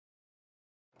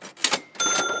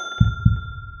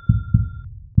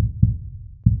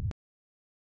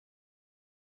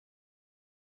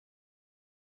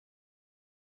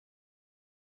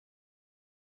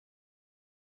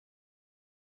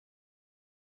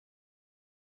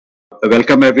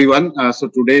Welcome everyone. So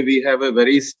today we have a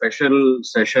very special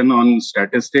session on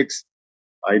statistics.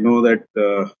 I know that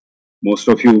most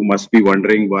of you must be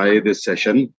wondering why this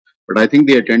session, but I think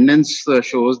the attendance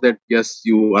shows that yes,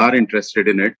 you are interested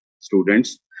in it,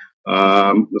 students.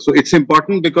 So it's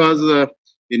important because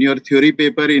in your theory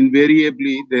paper,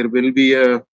 invariably there will be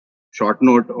a short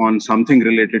note on something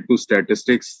related to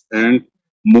statistics, and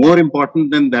more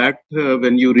important than that,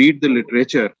 when you read the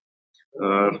literature,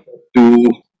 to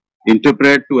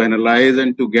interpret, to analyze,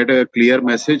 and to get a clear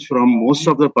message from most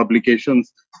of the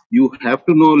publications, you have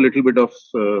to know a little bit of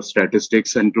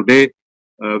statistics. And today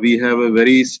we have a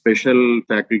very special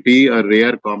faculty, a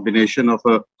rare combination of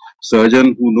a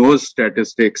surgeon who knows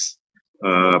statistics.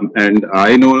 And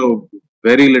I know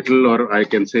very little, or I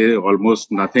can say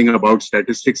almost nothing about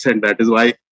statistics, and that is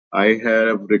why I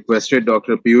have requested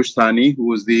Dr. Peush,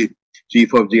 who is the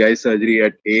Chief of GI Surgery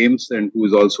at AIIMS and who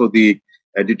is also the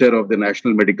editor of the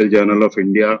National Medical Journal of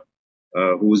India,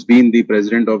 who's been the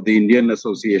president of the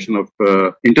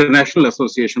International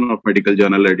Association of Medical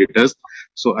Journal Editors.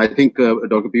 So I think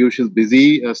Dr. Peush is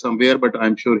busy somewhere, but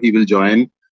I'm sure he will join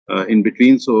in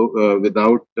between. So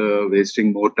without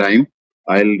wasting more time,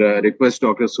 I'll request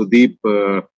Dr. Sudeep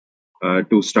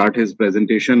to start his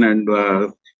presentation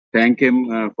and thank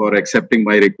him for accepting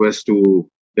my request to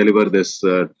deliver this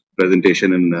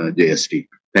presentation in JST.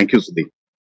 Thank you, Sudeep.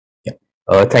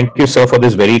 Thank you, sir, for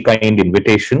this very kind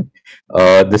invitation.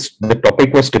 The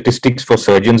topic was statistics for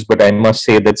surgeons, but I must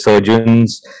say that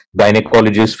surgeons,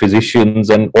 gynecologists, physicians,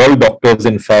 and all doctors,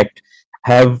 in fact,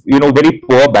 have very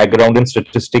poor background in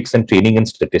statistics and training in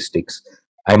statistics.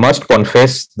 I must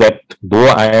confess that though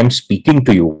I am speaking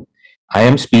to you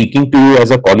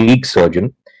as a colleague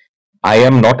surgeon. I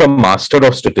am not a master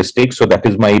of statistics, so that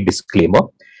is my disclaimer.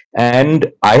 And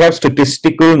I have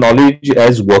statistical knowledge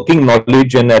as working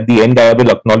knowledge, and at the end I will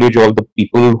acknowledge all the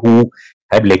people who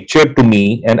have lectured to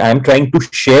me, and I am trying to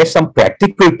share some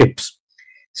practical tips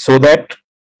so that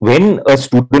when a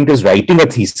student is writing a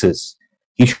thesis,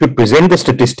 he should present the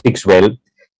statistics well,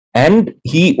 and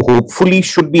he hopefully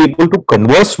should be able to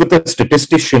converse with a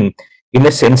statistician in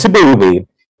a sensible way.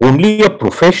 Only a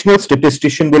professional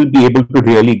statistician will be able to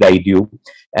really guide you.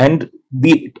 And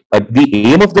the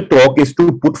aim of the talk is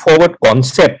to put forward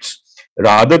concepts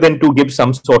rather than to give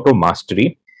some sort of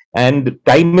mastery. And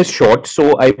time is short,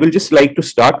 so I will just like to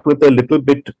start with a little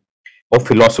bit of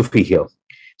philosophy here.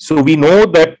 So we know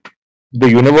that the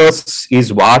universe is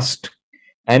vast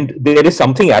and there is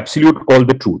something absolute called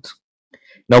the truth.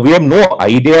 Now we have no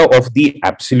idea of the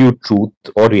absolute truth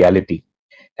or reality.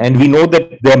 And we know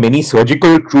that there are many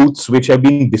surgical truths which have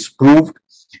been disproved,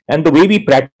 and the way we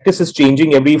practice is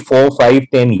changing every 4, 5,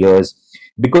 10 years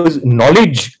because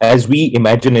knowledge as we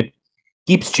imagine it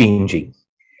keeps changing.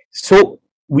 So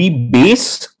we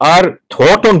base our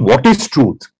thought on what is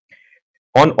truth.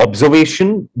 On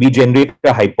observation, we generate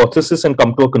a hypothesis and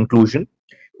come to a conclusion,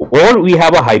 or we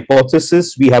have a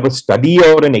hypothesis, we have a study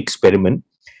or an experiment,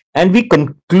 and we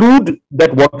conclude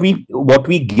that what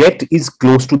we get is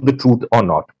close to the truth or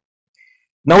not.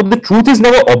 Now, the truth is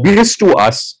never obvious to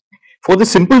us for the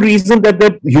simple reason that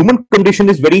the human condition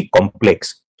is very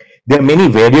complex. There are many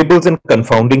variables and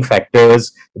confounding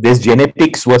factors. There's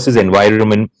genetics versus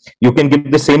environment. You can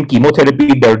give the same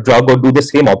chemotherapy drug or do the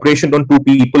same operation on 2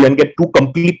 people and get 2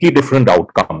 completely different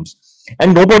outcomes.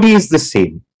 And nobody is the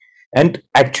same. And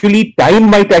actually, time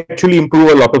might actually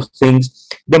improve a lot of things.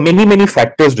 There are many, many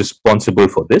factors responsible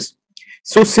for this.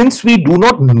 So since we do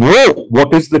not know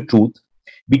what is the truth,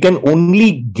 we can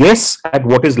only guess at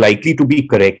what is likely to be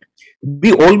correct.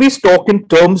 We always talk in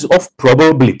terms of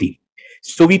probability.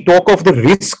 So we talk of the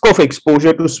risk of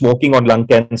exposure to smoking or lung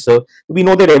cancer. We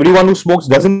know that everyone who smokes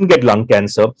doesn't get lung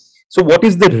cancer. So what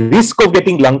is the risk of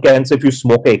getting lung cancer if you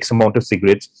smoke X amount of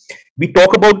cigarettes? We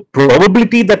talk about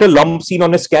probability that a lump seen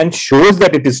on a scan shows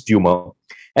that it is tumor.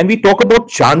 And we talk about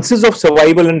chances of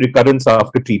survival and recurrence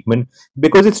after treatment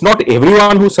because it's not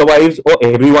everyone who survives or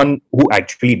everyone who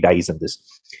actually dies in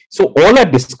this. So all our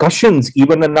discussions,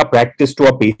 even in our practice to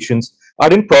our patients,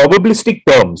 are in probabilistic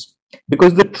terms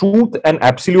because the truth and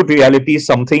absolute reality is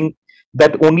something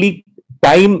that only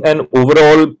time and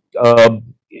overall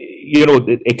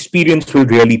experience will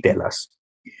really tell us.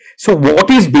 So what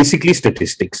is basically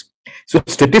statistics? So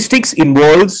statistics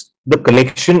involves the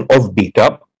collection of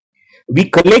data. We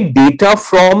collect data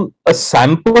from a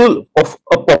sample of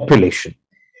a population.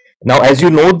 Now, as you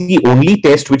know, the only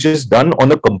test which is done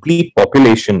on a complete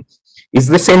population is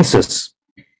the census.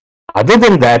 Other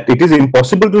than that, it is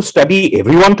impossible to study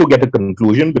everyone to get a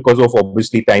conclusion because of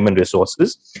obviously time and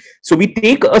resources. So we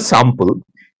take a sample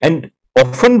and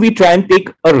often we try and take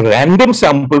a random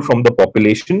sample from the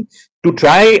population to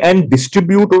try and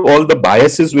distribute all the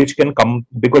biases which can come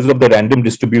because of the random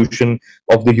distribution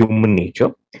of the human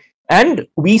nature. And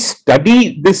we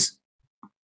study this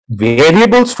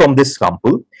variables from this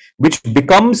sample, which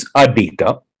becomes our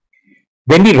data.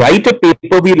 When we write a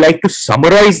paper, we like to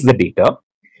summarize the data.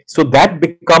 So that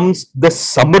becomes the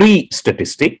summary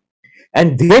statistic.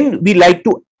 And then we like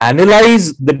to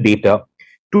analyze the data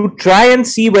to try and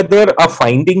see whether our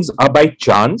findings are by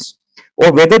chance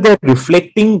or whether they're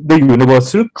reflecting the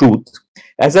universal truth,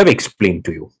 as I've explained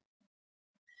to you.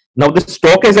 Now, this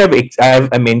talk, as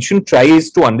I mentioned, tries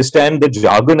to understand the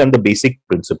jargon and the basic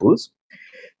principles.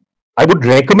 I would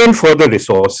recommend further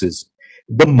resources.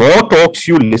 The more talks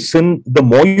you listen, the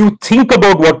more you think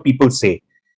about what people say,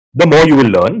 the more you will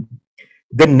learn.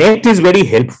 The net is very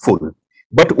helpful,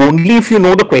 but only if you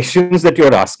know the questions that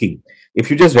you're asking. If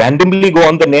you just randomly go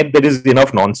on the net, there is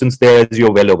enough nonsense there, as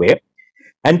you're well aware.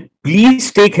 And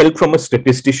please take help from a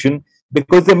statistician,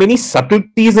 because there are many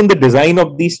subtleties in the design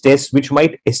of these tests which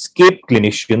might escape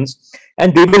clinicians,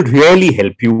 and they will really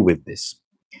help you with this.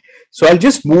 So I'll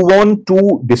just move on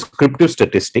to descriptive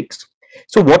statistics.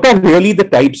 So what are really the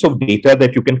types of data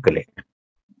that you can collect?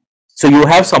 So you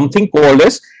have something called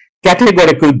as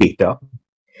categorical data.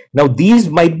 Now, these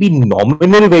might be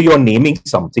nominal, where you're naming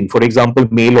something, for example,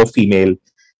 male or female,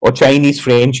 or Chinese,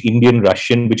 French, Indian,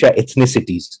 Russian, which are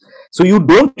ethnicities. So you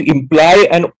don't imply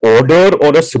an order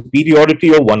or a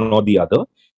superiority of one or the other.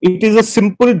 It is a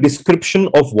simple description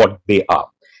of what they are.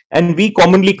 And we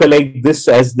commonly collect this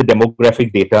as the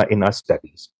demographic data in our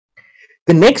studies.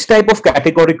 The next type of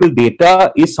categorical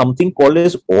data is something called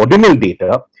as ordinal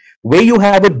data, where you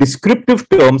have a descriptive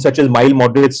term such as mild,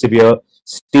 moderate, severe,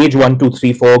 stage 1, 2,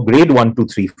 3, 4, grade 1, 2,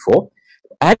 3, 4.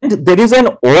 And there is an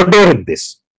order in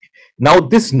this. Now,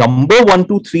 this number 1,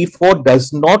 2, 3, 4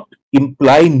 does not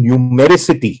imply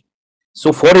numericity.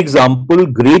 So, for example,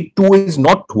 grade 2 is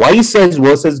not twice as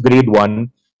worse as grade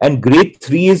 1, and grade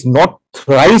 3 is not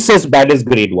thrice as bad as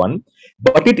grade 1,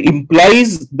 but it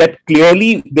implies that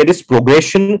clearly there is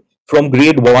progression from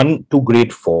grade 1 to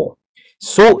grade 4.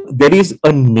 So there is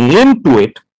a name to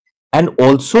it and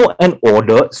also an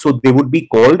order, so they would be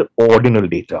called ordinal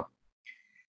data.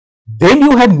 Then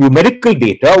you have numerical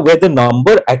data, where the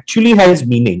number actually has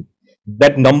meaning.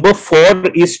 That number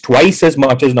 4 is twice as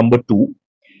much as number 2,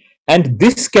 and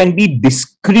this can be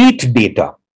discrete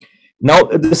data. Now,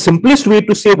 the simplest way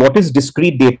to say what is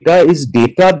discrete data is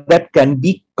data that can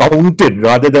be counted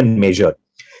rather than measured.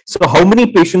 So how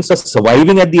many patients are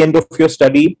surviving at the end of your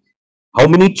study? How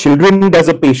many children does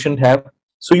a patient have?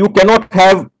 So you cannot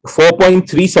have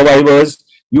 4.3 survivors.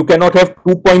 You cannot have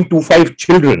 2.25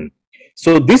 children.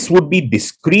 So this would be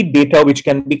discrete data which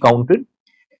can be counted.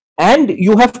 And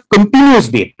you have continuous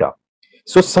data.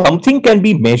 So something can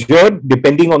be measured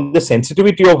depending on the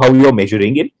sensitivity of how you're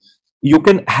measuring it. You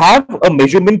can have a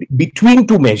measurement between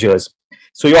two measures.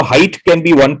 So your height can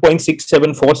be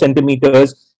 1.674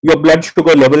 centimeters. Your blood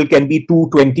sugar level can be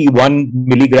 221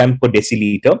 milligram per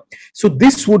deciliter. So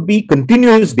this would be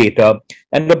continuous data,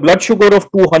 and the blood sugar of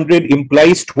 200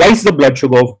 implies twice the blood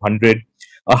sugar of 100.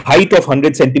 A height of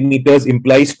 100 centimeters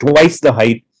implies twice the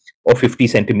height of 50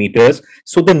 centimeters.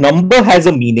 So the number has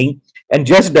a meaning and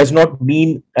just does not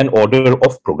mean an order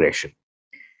of progression.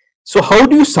 So how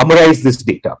do you summarize this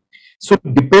data? So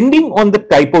depending on the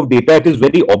type of data, it is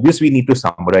very obvious we need to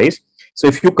summarize. So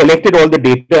if you collected all the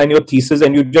data and your thesis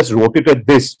and you just wrote it at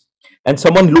this, and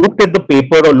someone looked at the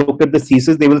paper or looked at the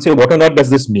thesis, they will say, what on earth does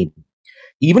this mean?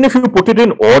 Even if you put it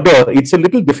in order, it's a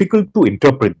little difficult to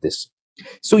interpret this.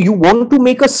 So you want to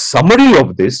make a summary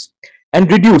of this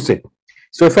and reduce it.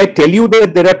 So if I tell you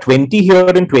that there are 20 here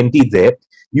and 20 there,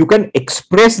 you can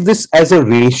express this as a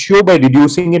ratio by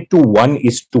reducing it to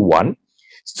 1:1.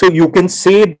 So you can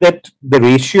say that the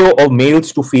ratio of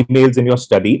males to females in your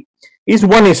study is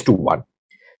 1:1.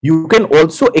 You can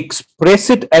also express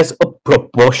it as a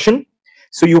proportion.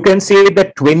 So you can say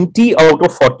that 20 out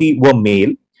of 40 were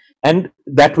male, and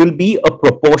that will be a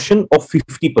proportion of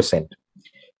 50%.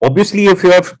 Obviously, if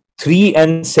you have 3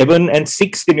 and 7 and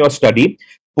 6 in your study,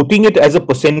 putting it as a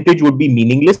percentage would be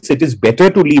meaningless. It is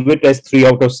better to leave it as 3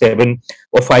 out of 7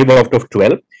 or 5 out of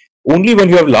 12. Only when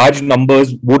you have large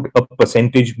numbers would a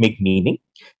percentage make meaning.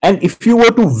 And if you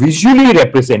were to visually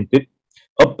represent it,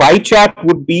 a pie chart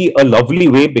would be a lovely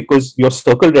way, because your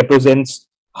circle represents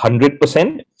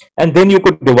 100%, and then you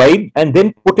could divide and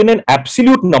then put in an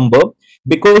absolute number,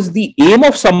 because the aim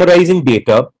of summarizing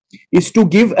data is to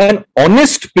give an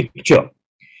honest picture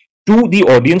to the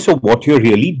audience of what you're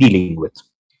really dealing with.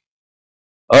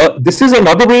 This is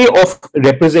another way of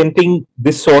representing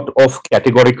this sort of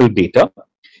categorical data.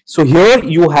 So here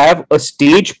you have a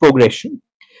stage progression.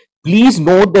 Please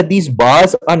note that these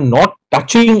bars are not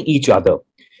touching each other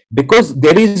because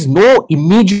there is no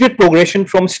immediate progression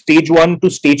from stage 1 to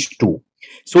stage 2.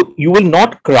 So you will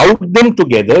not crowd them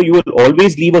together. You will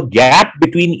always leave a gap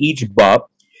between each bar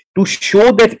to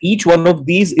show that each one of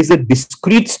these is a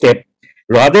discrete step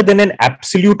rather than an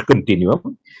absolute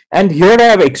continuum. And here I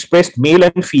have expressed male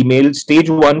and female, stage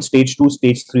 1, stage 2,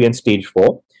 stage 3, and stage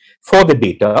 4 for the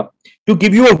data to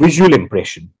give you a visual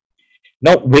impression.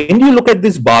 Now, when you look at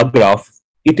this bar graph,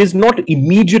 it is not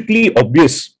immediately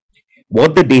obvious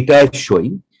what the data is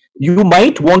showing. You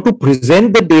might want to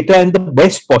present the data in the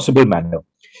best possible manner.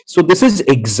 So this is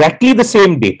exactly the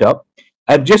same data.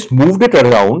 I've just moved it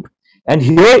around, and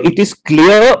here it is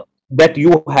clear that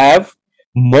you have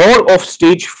more of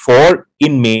stage 4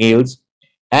 in males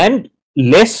and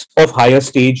less of higher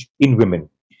stage in women.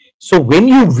 So when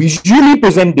you visually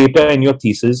present data in your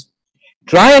thesis,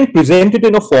 try and present it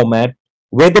in a format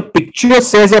where the picture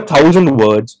says 1,000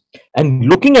 words, and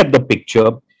looking at the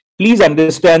picture, please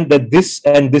understand that this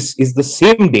and this is the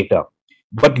same data,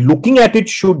 but looking at it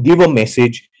should give a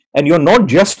message, and you're not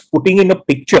just putting in a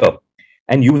picture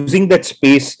and using that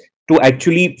space to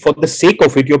actually, for the sake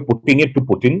of it, you're putting it to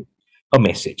put in a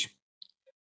message.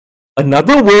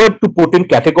 Another word to put in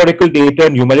categorical data,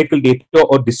 numerical data,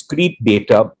 or discrete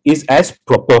data is as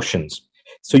proportions.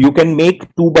 So you can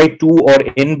make 2 by 2 or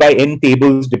n by n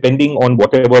tables depending on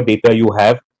whatever data you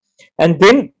have, and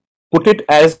then put it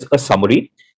as a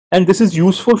summary. And this is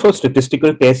useful for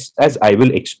statistical tests, as I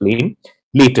will explain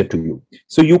later to you.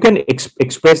 So you can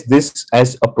express this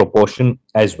as a proportion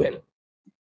as well.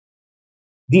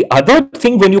 The other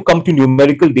thing when you come to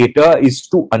numerical data is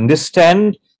to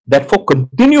understand that for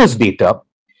continuous data,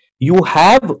 you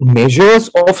have measures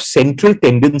of central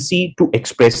tendency to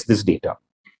express this data.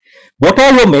 What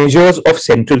are your measures of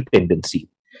central tendency?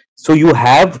 So you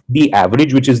have the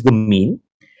average, which is the mean,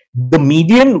 the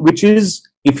median, which is,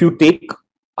 if you take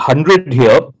 100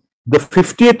 here, the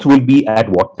 50th will be at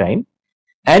what time,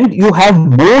 and you have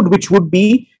mode, which would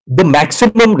be the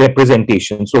maximum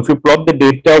representation. So if you plot the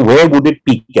data, where would it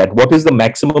peak at? What is the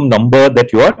maximum number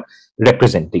that you are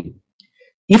representing?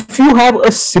 If you have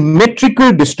a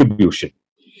symmetrical distribution,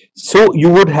 so you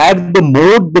would have the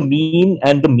mode, the mean,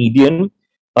 and the median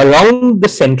around the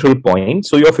central point.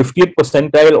 So your 50th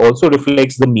percentile also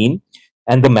reflects the mean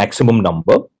and the maximum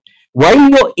number, while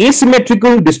your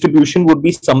asymmetrical distribution would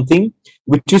be something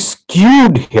which is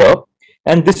skewed here,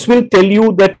 and this will tell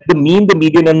you that the mean, the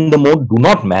median, and the mode do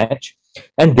not match,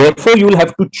 and therefore you will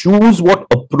have to choose what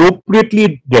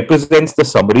appropriately represents the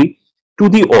summary to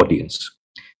the audience.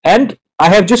 And I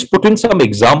have just put in some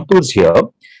examples here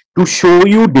to show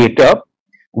you data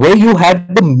where you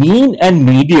have the mean and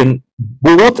median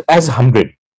both as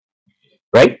 100,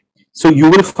 right? So you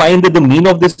will find that the mean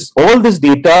of this, all this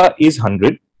data is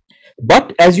 100.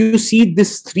 But as you see,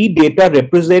 this 3 data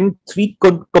represent 3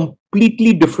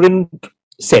 completely different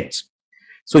sets.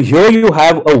 So here you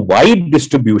have a wide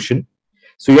distribution.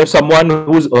 So you have someone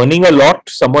who's earning a lot,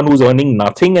 someone who's earning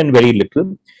nothing and very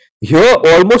little. Here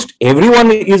almost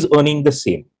everyone is earning the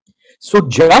same. So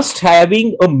just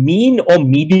having a mean or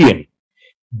median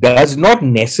does not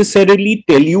necessarily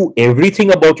tell you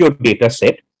everything about your data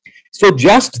set. So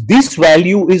just this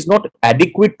value is not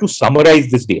adequate to summarize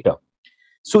this data.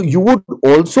 So you would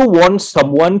also want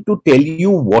someone to tell you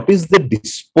what is the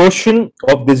dispersion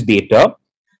of this data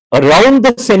around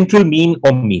the central mean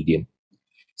or median.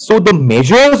 So the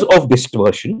measures of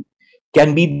dispersion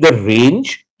can be the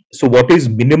range. So what is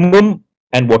minimum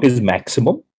and what is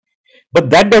maximum? But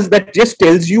that just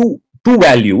tells you 2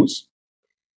 values.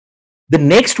 The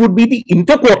next would be the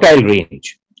interquartile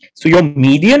range. So your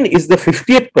median is the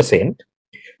 50th percent.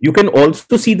 You can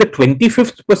also see the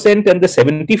 25th percent and the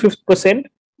 75th percent.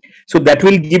 So that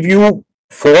will give you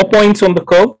 4 points on the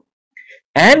curve.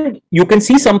 And you can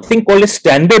see something called a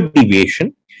standard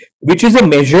deviation, which is a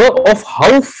measure of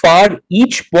how far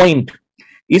each point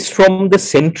is from the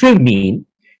central mean.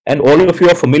 And all of you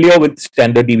are familiar with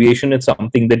standard deviation. It's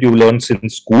something that you learned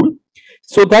since school.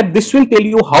 So that this will tell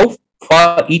you how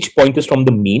far each point is from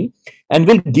the mean and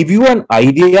will give you an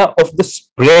idea of the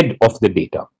spread of the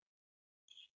data.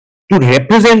 To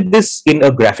represent this in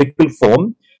a graphical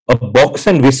form, a box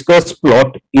and whiskers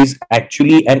plot is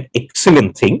actually an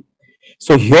excellent thing.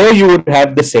 So here you would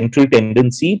have the central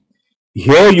tendency,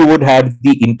 here you would have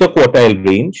the interquartile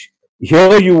range,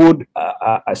 here you would,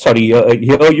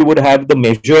 here you would have the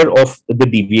measure of the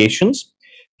deviations,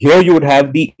 here you would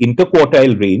have the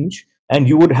interquartile range, and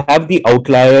you would have the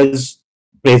outliers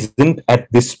present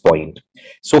at this point.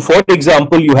 So for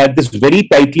example, you had this very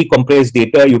tightly compressed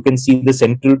data. You can see the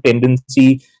central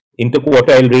tendency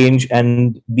interquartile range,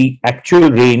 and the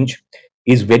actual range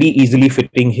is very easily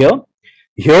fitting here.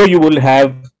 Here you will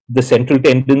have the central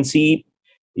tendency,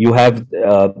 you will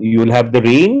have the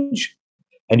range,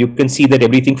 and you can see that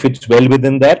everything fits well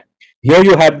within that. Here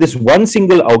you have this one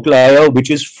single outlier,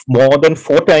 which is more than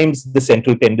 4 times the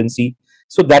central tendency.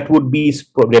 So that would be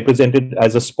represented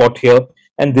as a spot here,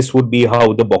 and this would be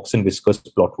how the box and whiskers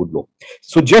plot would look.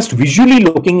 So just visually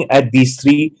looking at these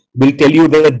three will tell you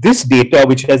that this data,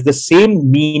 which has the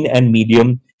same mean and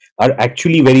median, are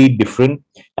actually very different.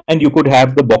 And you could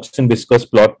have the box and whiskers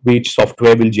plot, which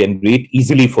software will generate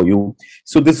easily for you.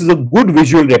 So this is a good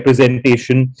visual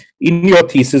representation in your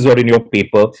thesis or in your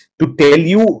paper to tell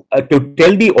you, to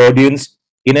tell the audience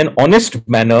in an honest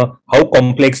manner how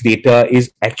complex data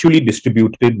is actually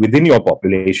distributed within your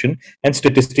population, and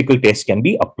statistical tests can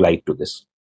be applied to this.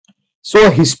 So a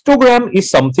histogram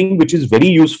is something which is very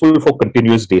useful for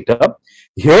continuous data.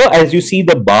 Here, as you see,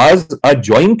 the bars are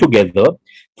joined together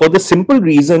for the simple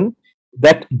reason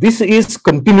that this is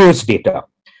continuous data.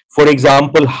 For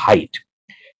example, height.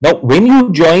 Now, when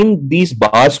you join these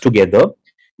bars together,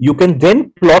 you can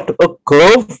then plot a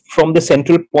curve from the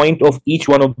central point of each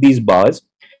one of these bars.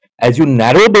 As you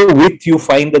narrow the width, you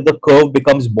find that the curve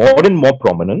becomes more and more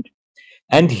prominent.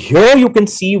 And here you can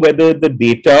see whether the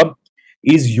data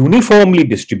is uniformly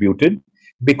distributed,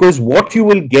 because what you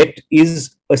will get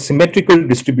is a symmetrical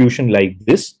distribution like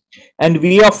this. And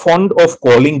we are fond of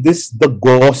calling this the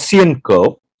Gaussian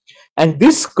curve. And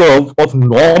this curve of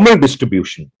normal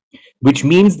distribution, which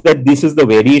means that this is the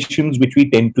variations which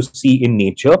we tend to see in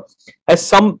nature, has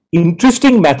some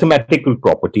interesting mathematical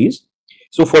properties.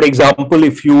 So for example,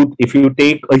 if you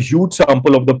take a huge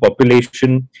sample of the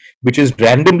population, which is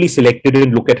randomly selected,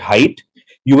 and look at height,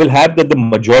 you will have that the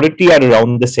majority are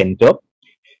around the center.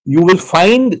 You will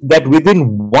find that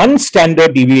within one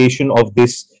standard deviation of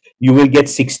this, you will get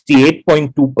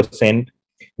 68.2%.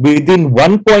 Within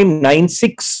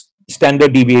 1.96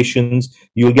 standard deviations,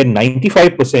 you will get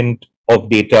 95% of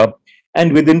data.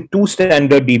 And within 2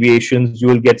 standard deviations, you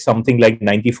will get something like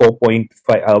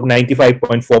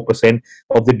 95.4%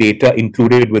 of the data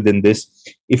included within this.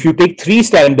 If you take 3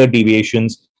 standard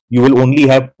deviations, you will only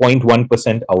have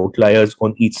 0.1% outliers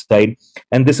on each side.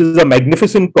 And this is a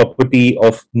magnificent property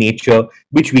of nature,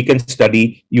 which we can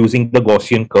study using the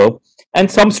Gaussian curve. And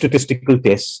some statistical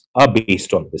tests are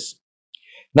based on this.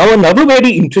 Now, another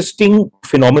very interesting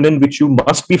phenomenon which you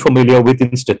must be familiar with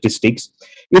in statistics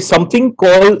is something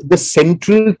called the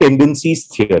central tendencies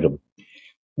theorem.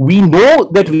 We know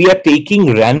that we are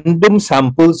taking random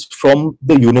samples from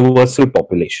the universal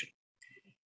population.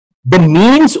 The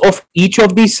means of each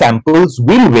of these samples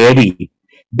will vary,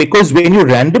 because when you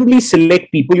randomly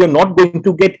select people, you're not going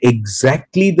to get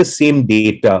exactly the same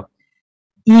data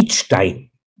each time.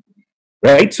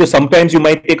 Right? So sometimes you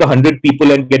might take 100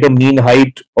 people and get a mean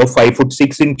height of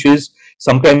 5'6".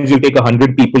 Sometimes you take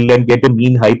 100 people and get a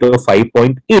mean height of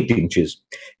 5.8 inches.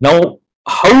 Now,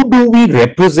 how do we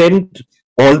represent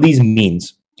all these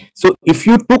means? So if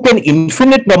you took an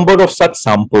infinite number of such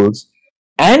samples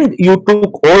and you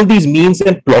took all these means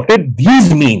and plotted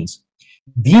these means,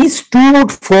 these two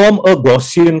would form a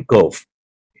Gaussian curve.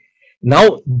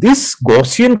 Now, this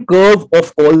Gaussian curve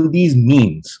of all these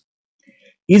means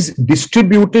is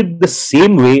distributed the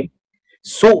same way.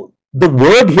 So the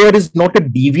word here is not a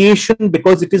deviation,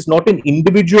 because it is not an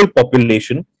individual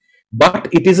population, but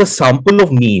it is a sample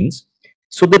of means.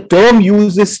 So the term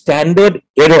used is standard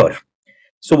error.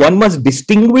 So one must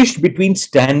distinguish between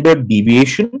standard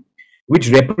deviation, which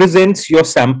represents your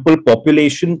sample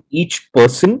population, each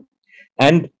person,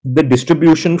 and the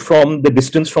distribution from the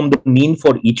distance from the mean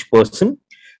for each person,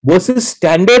 versus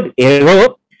standard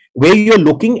error, where you're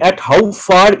looking at how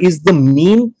far is the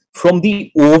mean from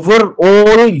the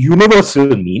overall universal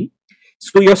mean.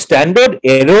 So your standard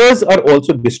errors are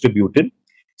also distributed.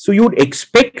 So you'd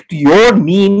expect your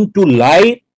mean to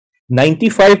lie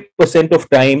 95% of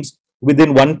times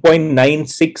within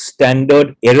 1.96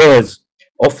 standard errors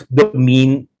of the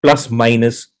mean plus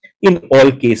minus in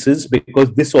all cases,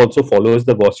 because this also follows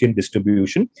the Gaussian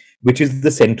distribution, which is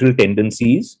the central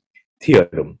tendencies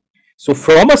theorem. So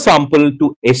from a sample,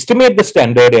 to estimate the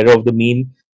standard error of the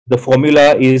mean, the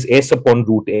formula is S upon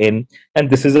root n, and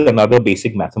this is another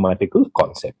basic mathematical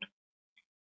concept.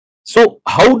 So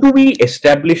how do we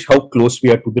establish how close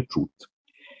we are to the truth?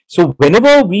 So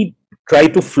whenever we try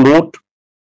to float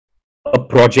a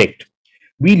project,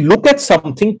 we look at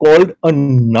something called a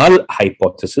null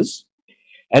hypothesis.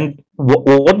 And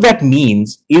what that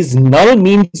means is null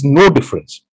means no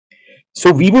difference.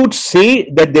 So we would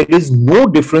say that there is no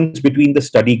difference between the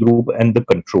study group and the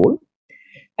control,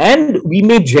 and we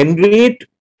may generate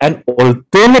an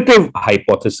alternative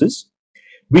hypothesis,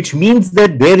 which means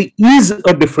that there is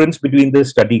a difference between the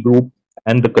study group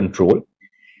and the control.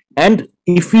 And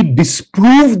if we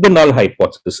disprove the null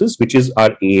hypothesis, which is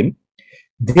our aim,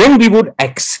 then we would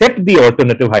accept the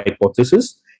alternative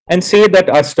hypothesis and say that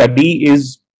our study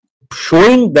is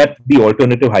showing that the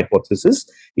alternative hypothesis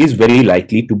is very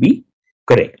likely to be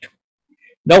correct.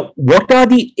 Now, what are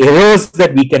the errors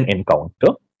that we can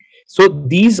encounter? So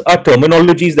these are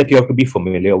terminologies that you have to be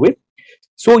familiar with.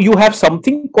 So you have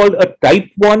something called a type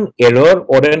 1 error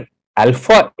or an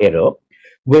alpha error,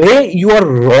 where you are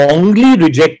wrongly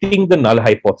rejecting the null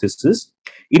hypothesis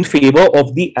in favor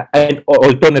of the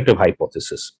alternative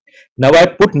hypothesis. Now I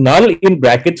put null in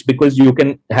brackets because you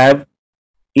can have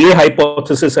a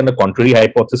hypothesis and a contrary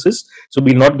hypothesis. So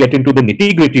we'll not get into the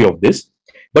nitty-gritty of this.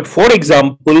 But for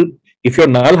example, if your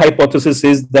null hypothesis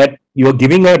is that you're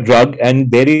giving a drug and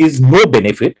there is no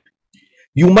benefit,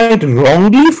 you might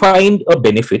wrongly find a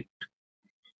benefit,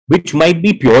 which might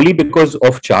be purely because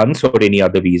of chance or any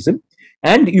other reason,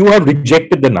 and you have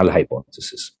rejected the null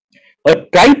hypothesis. A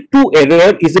type 2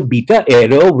 error is a beta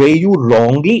error where you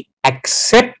wrongly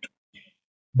accept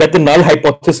that the null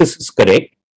hypothesis is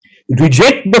correct,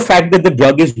 reject the fact that the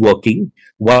drug is working,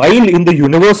 while in the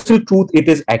universal truth it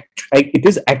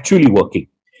is actually working.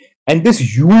 And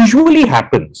this usually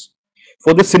happens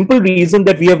for the simple reason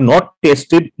that we have not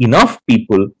tested enough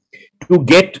people to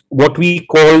get what we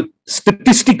call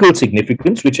statistical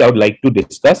significance, which I would like to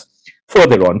discuss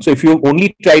further on. So if you've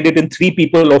only tried it in 3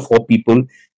 people or 4 people,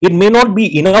 it may not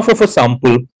be enough of a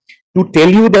sample to tell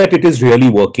you that it is really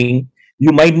working.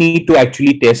 You might need to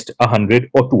actually test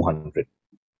 100 or 200.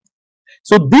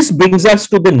 So this brings us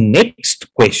to the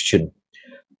next question.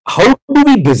 How do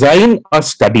we design a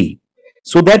study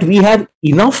so that we have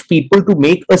enough people to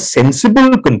make a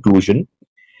sensible conclusion,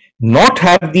 not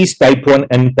have these type 1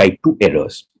 and type 2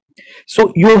 errors?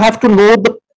 So you have to know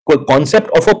the concept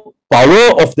of a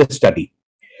power of the study.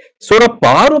 So the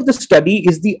power of the study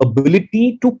is the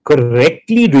ability to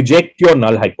correctly reject your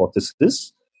null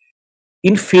hypothesis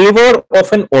in favor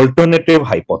of an alternative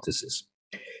hypothesis.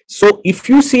 So if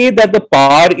you say that the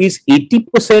power is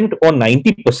 80% or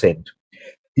 90%,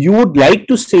 you would like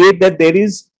to say that there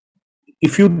is,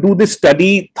 if you do this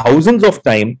study thousands of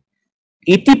times,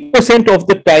 80% of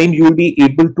the time you will be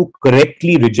able to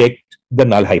correctly reject the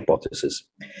null hypothesis.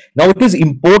 Now, it is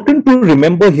important to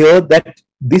remember here that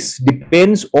this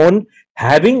depends on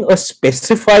having a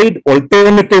specified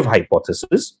alternative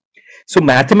hypothesis. So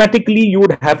mathematically, you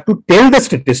would have to tell the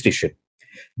statistician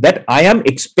that I am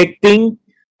expecting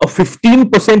a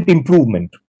 15%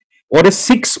 improvement or a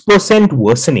 6%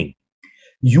 worsening.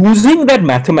 Using that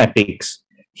mathematics,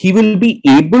 he will be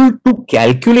able to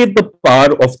calculate the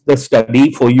power of the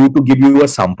study for you to give you a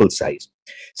sample size.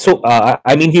 So,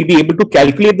 he'll be able to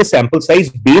calculate the sample size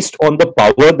based on the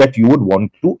power that you would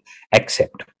want to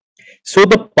accept. So,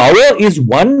 the power is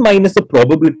 1 minus the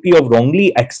probability of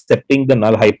wrongly accepting the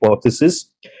null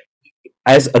hypothesis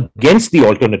as against the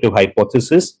alternative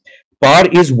hypothesis. Power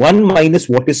is 1 minus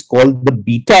what is called the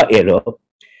beta error.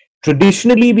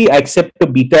 Traditionally, we accept a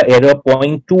beta error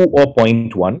 0.2 or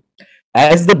 0.1.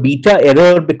 As the beta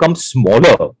error becomes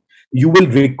smaller, you will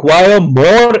require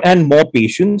more and more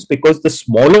patience, because the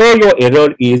smaller your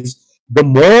error is, the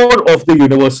more of the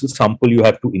universal sample you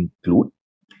have to include.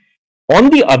 On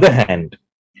the other hand,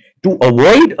 to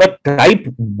avoid a type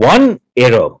 1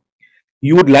 error,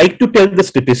 you would like to tell the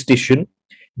statistician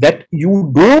that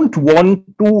you don't want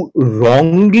to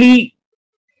wrongly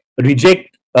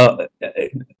reject the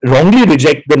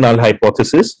null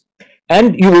hypothesis,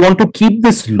 and you want to keep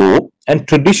this low. And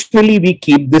traditionally, we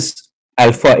keep this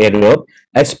alpha error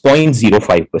as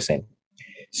 0.05%.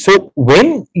 So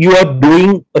when you are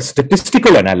doing a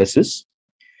statistical analysis,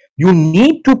 you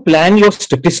need to plan your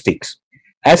statistics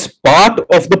as part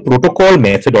of the protocol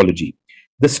methodology.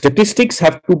 The statistics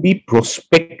have to be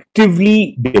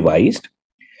prospectively devised.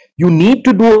 You need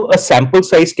to do a sample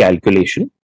size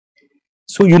calculation.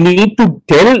 So you need to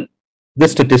tell the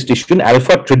statistician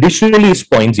alpha traditionally is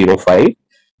 0.05.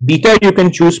 Beta, you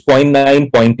can choose 0.9,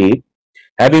 0.8.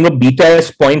 Having a beta as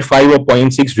 0.5 or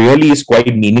 0.6 really is quite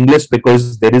meaningless,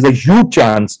 because there is a huge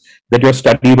chance that your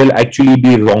study will actually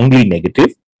be wrongly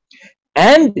negative.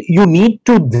 And you need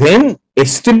to then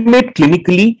estimate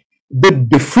clinically the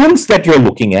difference that you're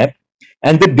looking at,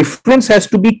 and the difference has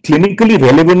to be clinically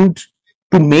relevant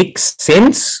to make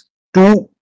sense to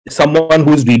someone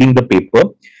who's reading the paper.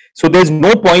 So there's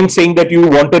no point saying that you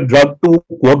want a drug to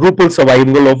quadruple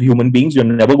survival of human beings. You're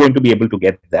never going to be able to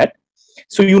get that.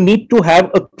 So you need to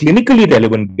have a clinically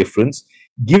relevant difference.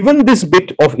 Given this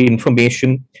bit of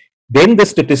information, then the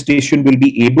statistician will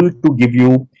be able to give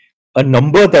you a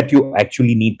number that you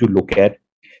actually need to look at.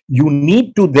 You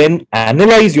need to then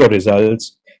analyze your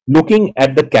results looking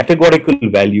at the categorical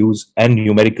values and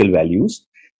numerical values.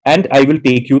 And I will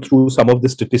take you through some of the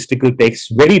statistical texts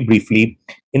very briefly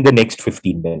in the next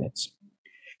 15 minutes.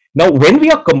 Now, when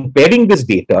we are comparing this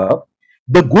data,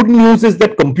 the good news is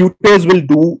that computers will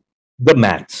do the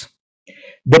maths.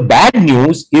 The bad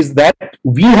news is that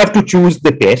we have to choose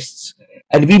the tests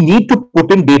and we need to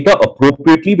put in data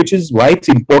appropriately, which is why it's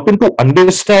important to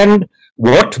understand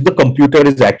what the computer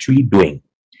is actually doing.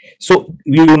 So,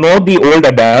 you know the old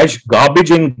adage,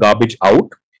 garbage in, garbage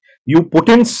out. You put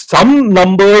in some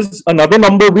numbers, another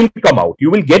number will come out.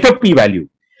 You will get a p-value.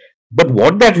 But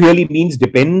what that really means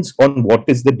depends on what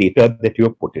is the data that you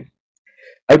have put in.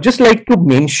 I would just like to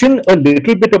mention a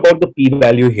little bit about the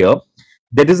p-value here.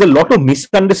 There is a lot of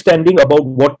misunderstanding about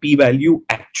what p-value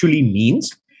actually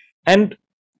means. And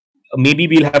maybe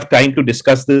we'll have time to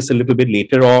discuss this a little bit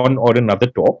later on or another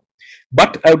talk.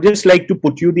 But I would just like to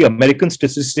put you the American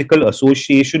Statistical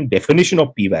Association definition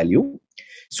of p-value.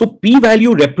 So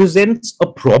p-value represents a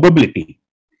probability,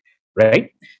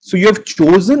 right? So you have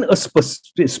chosen a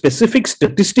specific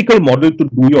statistical model to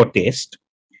do your test,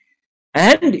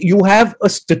 and you have a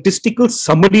statistical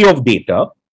summary of data,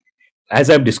 as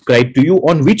I've described to you,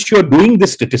 on which you're doing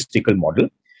this statistical model.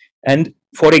 And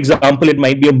for example, it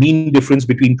might be a mean difference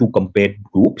between two compared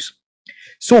groups.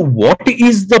 So what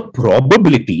is the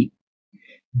probability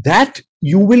that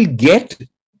you will get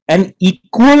an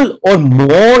equal or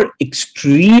more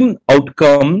extreme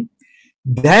outcome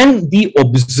than the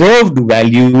observed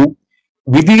value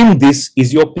within this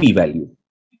is your p-value?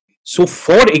 So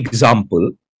for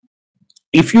example,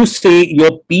 if you say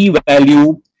your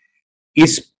p-value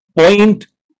is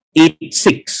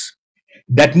 0.86,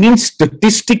 that means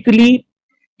statistically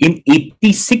in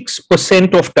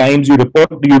 86% of times you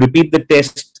repeat the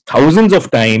test thousands of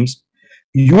times,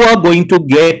 you are going to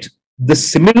get the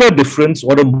similar difference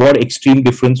or a more extreme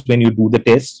difference when you do the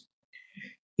test.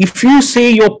 If you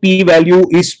say your p-value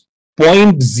is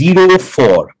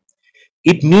 0.04,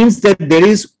 it means that there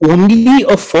is only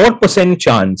a 4%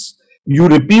 chance you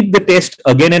repeat the test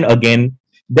again and again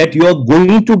that you are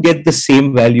going to get the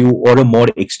same value or a more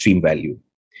extreme value.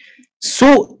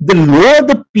 So the lower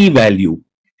the p-value,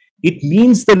 it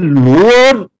means the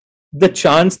lower the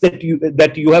chance that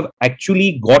you have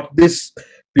actually got this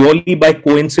purely by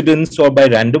coincidence or by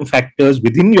random factors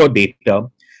within your data,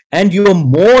 and you are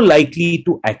more likely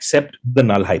to accept the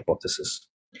null hypothesis.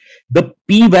 The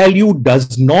p-value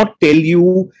does not tell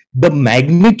you the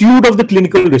magnitude of the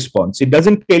clinical response. It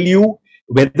doesn't tell you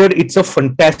whether it's a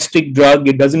fantastic drug.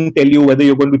 It doesn't tell you whether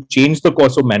you're going to change the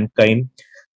course of mankind.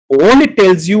 All it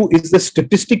tells you is the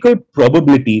statistical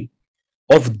probability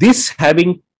of this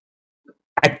having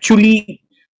actually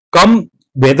come,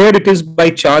 whether it is by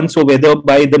chance or whether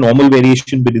by the normal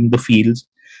variation within the fields,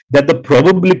 that the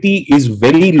probability is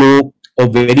very low or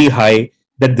very high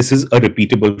that this is a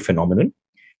repeatable phenomenon.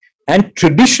 And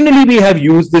traditionally, we have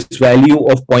used this value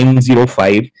of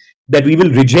 0.05 that we will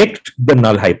reject the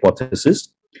null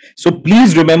hypothesis. So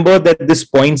please remember that this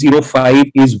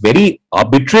 0.05 is very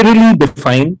arbitrarily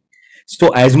defined. So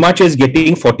as much as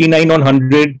getting 49 on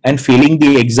 100 and failing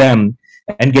the exam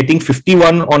and getting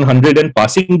 51 on 100 and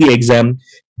passing the exam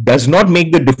does not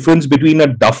make the difference between a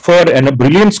duffer and a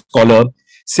brilliant scholar.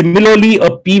 Similarly,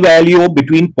 a p-value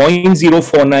between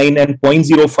 0.049 and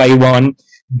 0.051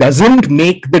 doesn't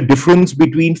make the difference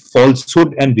between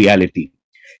falsehood and reality.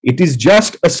 It is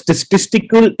just a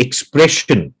statistical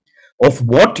expression of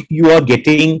what you are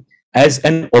getting as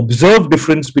an observed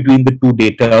difference between the two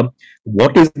data.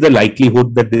 What is the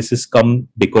likelihood that this has come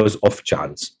because of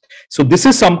chance? So this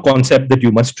is some concept that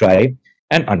you must try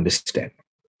and understand.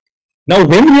 Now,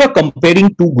 when we are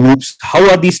comparing two groups, how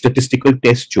are these statistical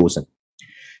tests chosen?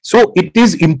 So it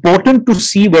is important to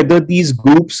see whether these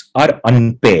groups are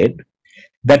unpaired,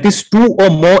 that is two or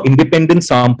more independent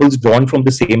samples drawn from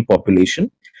the same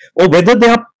population, or whether they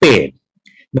are paired.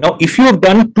 Now, if you have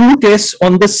done two tests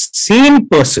on the same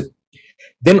person,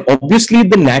 then obviously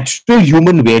the natural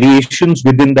human variations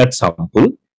within that sample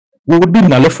would be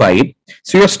nullified.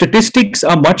 So your statistics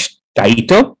are much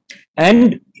tighter,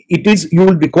 and you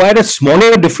will require a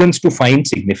smaller difference to find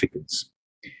significance,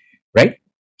 right?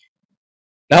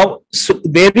 Now, so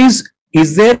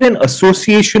is there an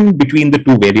association between the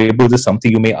two variables is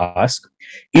something you may ask.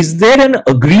 Is there an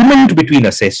agreement between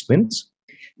assessments?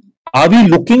 Are we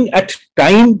looking at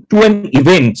time to an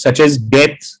event such as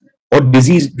death or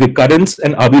disease recurrence,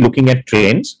 and are we looking at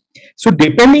trends? So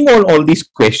depending on all these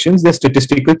questions, there are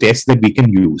statistical tests that we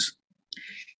can use.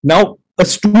 Now, a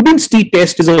student's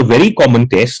t-test is a very common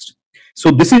test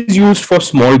So this is used for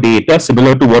small data,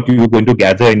 similar to what you're going to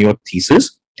gather in your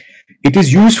thesis. It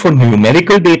is used for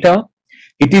numerical data.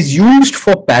 It is used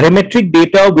for parametric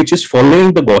data, which is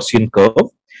following the Gaussian curve.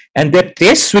 And there are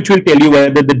tests which will tell you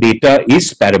whether the data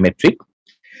is parametric.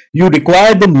 You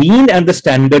require the mean and the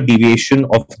standard deviation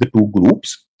of the two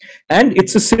groups. And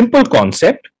it's a simple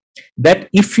concept that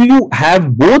if you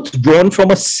have both drawn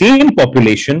from a same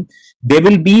population, there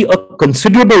will be a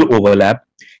considerable overlap.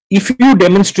 If you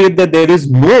demonstrate that there is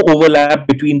no overlap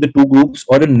between the two groups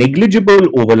or a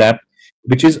negligible overlap,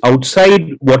 which is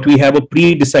outside what we have a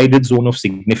pre-decided zone of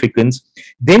significance,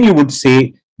 then you would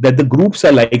say that the groups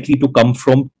are likely to come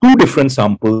from two different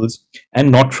samples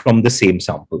and not from the same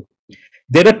sample.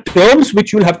 There are terms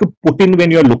which you'll have to put in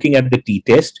when you're looking at the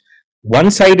t-test: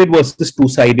 one-sided versus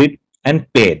two-sided, and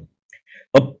paired.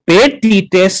 A paired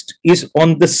t-test is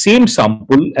on the same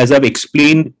sample, as I've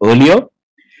explained earlier.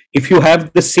 If you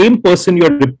have the same person,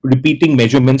 you're repeating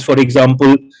measurements. For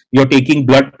example, you're taking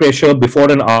blood pressure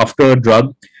before and after a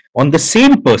drug. On the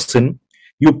same person,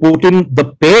 you put in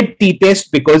the paired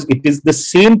t-test because it is the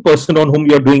same person on whom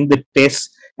you're doing the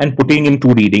test and putting in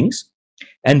two readings.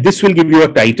 And this will give you a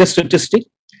tighter statistic.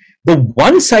 The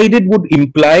one-sided would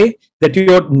imply that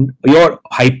your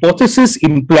hypothesis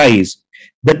implies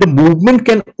that the movement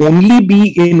can only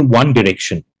be in one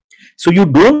direction. So you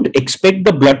don't expect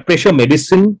the blood pressure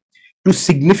medicine to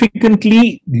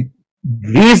significantly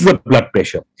raise the blood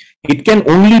pressure. It can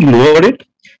only lower it.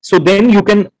 So then you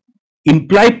can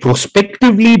imply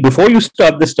prospectively before you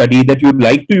start the study that you'd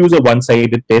like to use a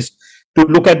one-sided test to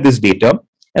look at this data,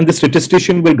 and the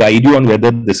statistician will guide you on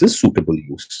whether this is suitable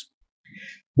use.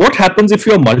 What happens if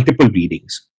you have multiple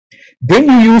readings? Then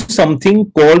you use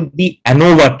something called the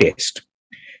ANOVA test.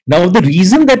 Now, the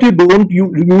reason that you don't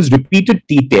use repeated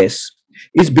t-tests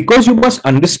is because you must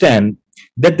understand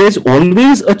that there's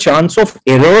always a chance of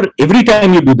error every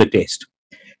time you do the test.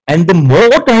 And the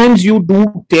more times you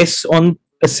do tests on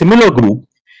a similar group,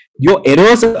 your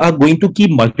errors are going to keep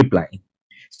multiplying.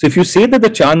 So if you say that the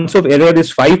chance of error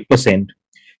is 5%,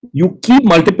 you keep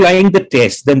multiplying the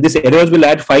tests, then this errors will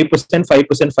add 5%,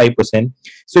 5%, 5%.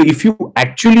 So if you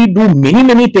actually do many,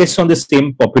 many tests on the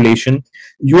same population,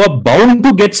 you are bound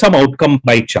to get some outcome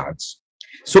by chance.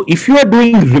 So if you are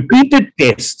doing repeated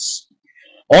tests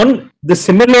on the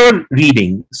similar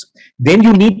readings, then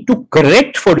you need to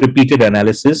correct for repeated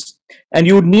analysis, and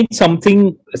you need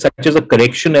something such as a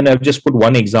correction. And I've just put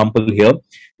one example here.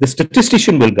 The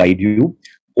statistician will guide you.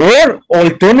 Or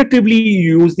alternatively,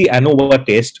 you use the ANOVA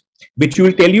test, which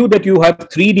will tell you that you have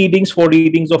 3 readings, 4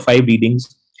 readings, or 5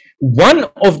 readings. One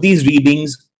of these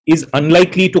readings is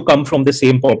unlikely to come from the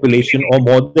same population, or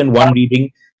more than one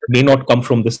reading may not come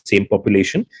from the same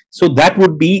population. So that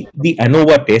would be the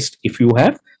ANOVA test if you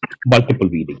have multiple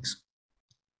readings.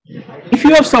 If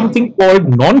you have something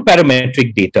called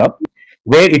non-parametric data,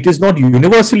 where it is not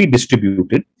universally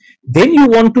distributed, then you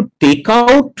want to take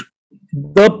out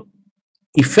the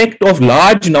effect of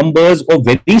large numbers or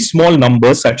very small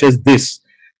numbers such as this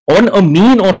on a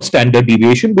mean or standard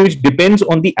deviation, which depends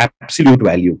on the absolute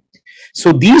value.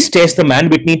 So these tests, the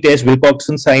Mann-Whitney test,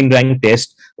 Wilcoxon-Sign rank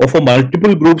test, or for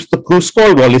multiple groups, the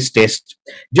Kruskal-Wallis test.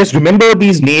 Just remember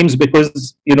these names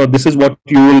because this is what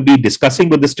you will be discussing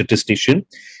with the statistician.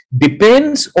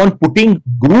 Depends on putting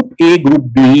group A,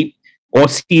 group B, or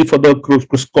C for the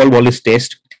Kruskal-Wallis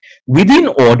test within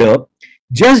order,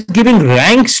 just giving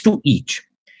ranks to each.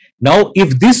 Now,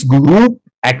 if this group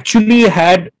actually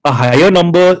had a higher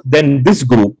number than this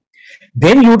group,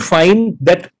 then you'd find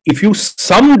that if you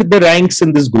summed the ranks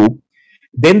in this group,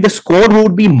 then the score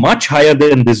would be much higher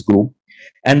than this group.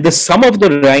 And the sum of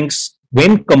the ranks,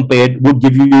 when compared, would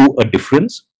give you a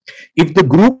difference. If the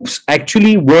groups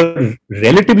actually were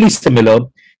relatively similar,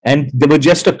 and there were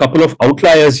just a couple of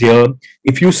outliers here,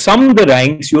 if you sum the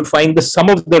ranks, you would find the sum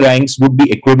of the ranks would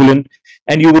be equivalent,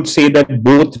 and you would say that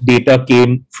both data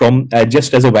came from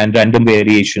just as a random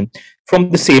variation from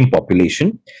the same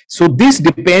population. So this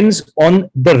depends on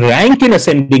the rank in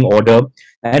ascending order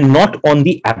and not on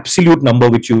the absolute number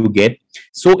which you get.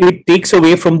 So it takes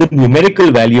away from the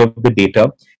numerical value of the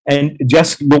data and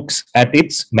just looks at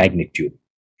its magnitude.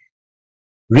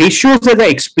 Ratios, as I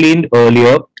explained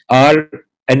earlier, are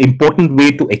an important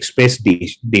way to express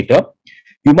data.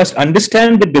 You must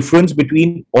understand the difference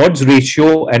between odds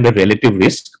ratio and a relative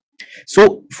risk.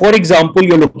 So, for example,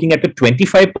 you're looking at a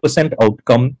 25%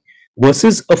 outcome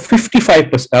versus a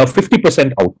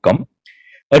 50% outcome.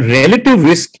 A relative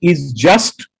risk is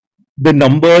just the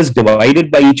numbers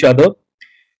divided by each other.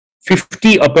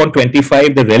 50 upon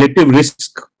 25, the relative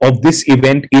risk of this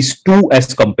event is 2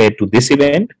 as compared to this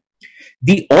event.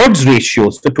 The odds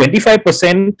ratios, the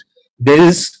 25% there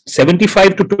is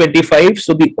 75 to 25.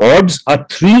 So the odds are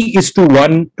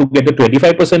 3:1 to get a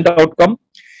 25% outcome.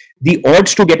 The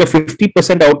odds to get a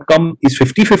 50% outcome is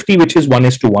 50-50, which is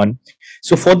 1:1.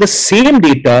 So for the same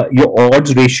data, your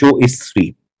odds ratio is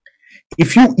 3.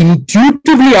 If you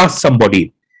intuitively ask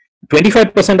somebody,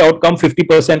 25% outcome,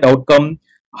 50% outcome,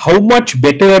 how much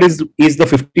better is the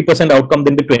 50% outcome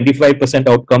than the 25%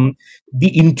 outcome?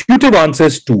 The intuitive answer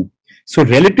is 2. So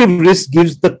relative risk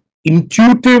gives the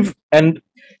intuitive and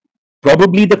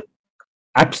probably the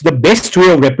best way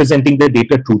of representing the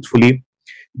data truthfully.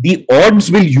 The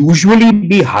odds will usually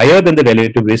be higher than the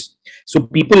relative risk. So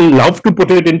people love to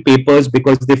put it in papers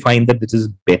because they find that this is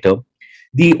better.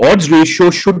 The odds ratio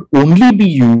should only be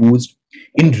used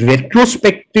in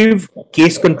retrospective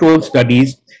case control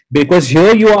studies, because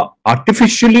here you are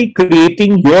artificially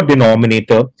creating your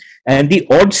denominator, and the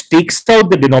odds takes out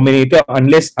the denominator,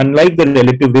 unlike the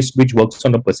relative risk, which works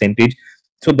on a percentage.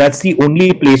 So that's the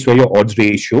only place where your odds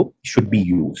ratio should be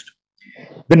used.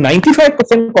 The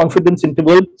 95% confidence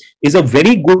interval is a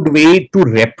very good way to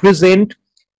represent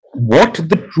what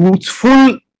the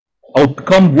truthful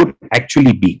outcome would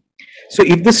actually be. So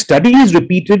if the study is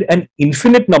repeated an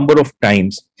infinite number of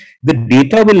times, the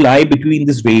data will lie between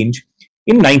this range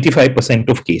in 95%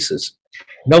 of cases.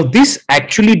 Now, this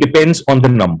actually depends on the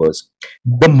numbers.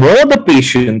 The more the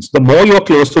patients, the more you're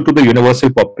closer to the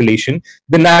universal population,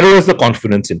 the narrower is the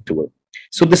confidence interval.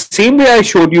 So the same way I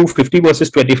showed you 50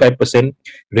 versus 25%,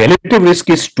 relative risk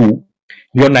is 2.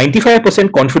 Your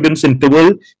 95% confidence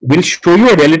interval will show you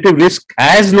a relative risk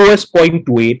as low as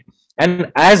 0.28 and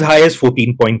as high as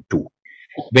 14.2.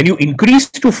 When you increase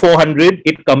to 400,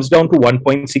 it comes down to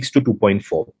 1.6 to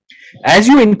 2.4. As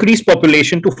you increase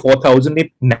population to 4,000,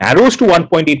 it narrows to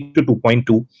 1.8 to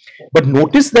 2.2. But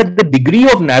notice that the degree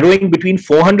of narrowing between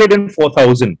 400 and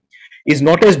 4,000 is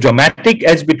not as dramatic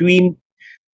as between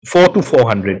 4 to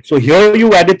 400. So here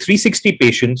you added 360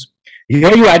 patients.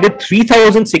 Here you added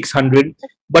 3,600,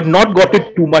 but not got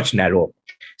it too much narrower.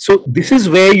 So this is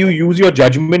where you use your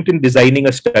judgment in designing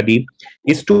a study,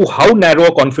 is to how narrow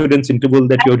a confidence interval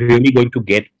that you're really going to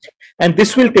get. And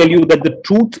this will tell you that the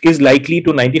truth is likely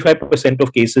to 95%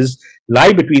 of cases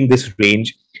lie between this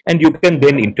range, and you can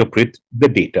then interpret the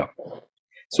data.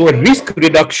 So a risk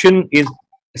reduction is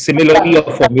similarly a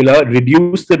formula: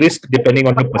 reduce the risk depending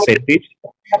on the percentage.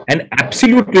 And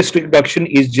absolute risk reduction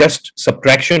is just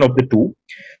subtraction of the two.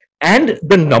 And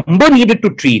the number needed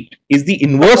to treat is the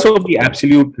inverse of the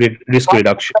absolute risk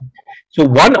reduction. So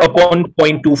 1 upon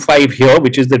 0.25 here,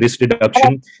 which is the risk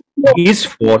reduction, is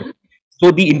 4. So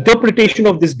the interpretation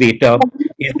of this data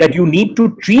is that you need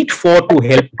to treat 4 to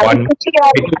help 1,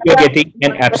 because you're getting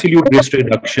an absolute risk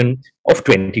reduction of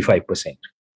 25%.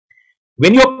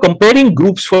 When you're comparing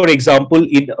groups, for example,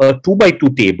 in a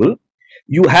 2x2 table,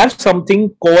 you have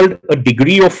something called a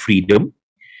degree of freedom,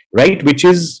 right, which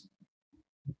is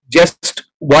just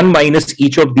 1 minus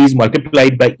each of these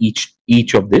multiplied by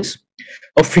each of this.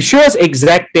 A Fisher's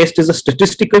exact test is a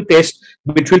statistical test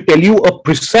which will tell you a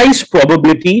precise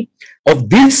probability of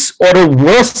this or a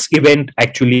worse event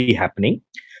actually happening.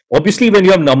 Obviously, when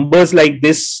you have numbers like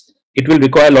this, it will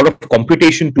require a lot of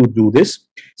computation to do this.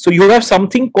 So you have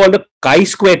something called a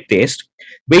chi-square test,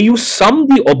 where you sum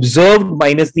the observed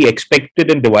minus the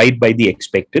expected and divide by the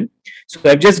expected. So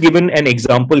I've just given an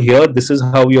example here. This is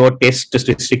how your test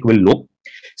statistic will look.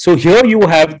 So here you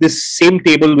have this same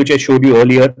table which I showed you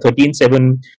earlier, 13,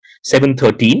 7, 7,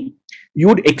 13. You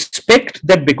would expect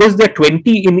that because there are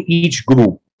 20 in each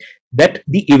group, that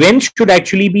the events should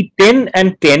actually be 10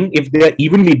 and 10 if they are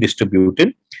evenly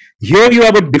distributed. Here you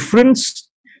have a difference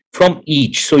from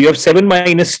each. So you have 7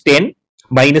 minus 10.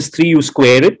 Minus 3, you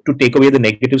square it to take away the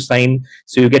negative sign,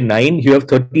 so you get 9. You have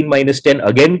 13 minus 10,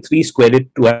 again 3, square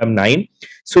it to have 9.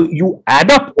 So you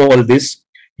add up all this,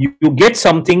 you get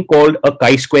something called a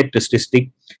chi-square statistic.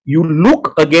 You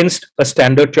look against a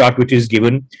standard chart which is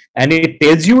given, and it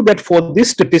tells you that for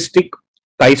this statistic,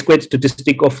 chi-square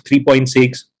statistic of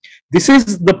 3.6, this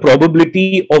is the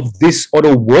probability of this or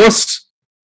a worse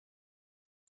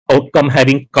outcome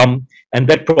having come, and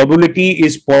that probability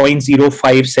is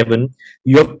 0.057.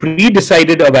 You have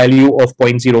pre-decided a value of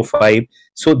 0.05.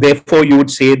 So therefore, you would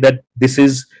say that this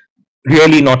is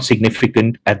really not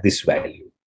significant at this value.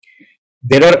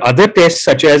 There are other tests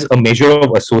such as a measure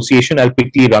of association. I'll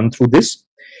quickly run through this.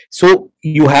 So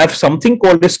you have something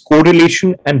called as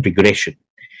correlation and regression.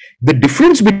 The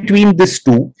difference between these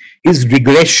two is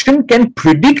regression can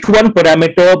predict one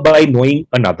parameter by knowing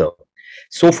another.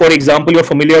 So for example, you're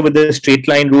familiar with the straight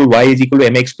line rule, y is equal to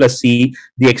mx plus c,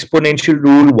 the exponential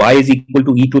rule, y is equal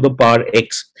to e to the power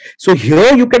x. So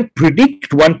here you can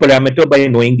predict one parameter by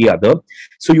knowing the other.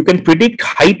 So you can predict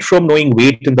height from knowing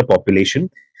weight in the population.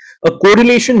 A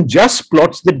correlation just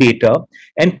plots the data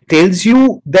and tells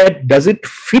you that does it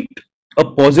fit a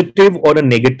positive or a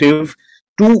negative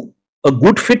to a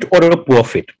good fit or a poor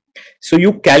fit. So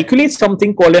you calculate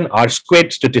something called an R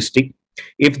squared statistic.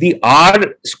 If the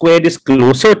R squared is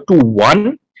closer to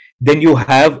 1, then you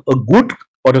have a good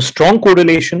or a strong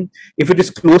correlation. If it is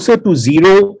closer to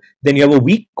 0, then you have a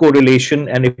weak correlation.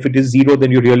 And if it is 0,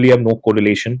 then you really have no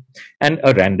correlation and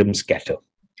a random scatter.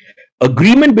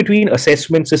 Agreement between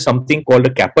assessments is something called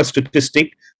a kappa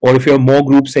statistic, or if you have more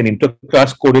groups, an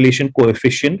interclass correlation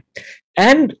coefficient.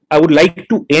 And I would like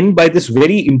to end by this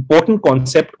very important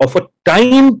concept of a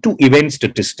time to event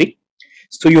statistic.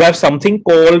 So you have something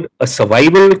called a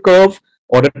survival curve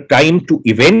or a time to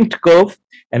event curve.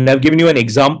 And I've given you an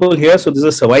example here. So this is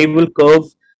a survival curve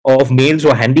of males who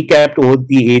are handicapped over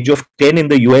the age of 10 in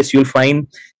the US. You'll find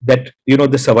that,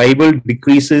 the survival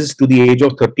decreases to the age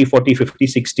of 30, 40, 50,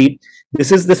 60.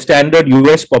 This is the standard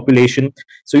US population.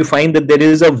 So you find that there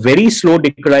is a very slow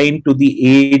decline to the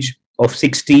age of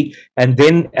 60, and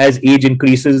then as age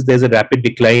increases, there's a rapid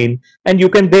decline. And you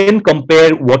can then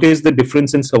compare what is the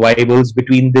difference in survivals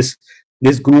between this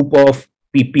group of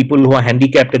people who are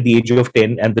handicapped at the age of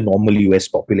 10 and the normal US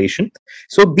population.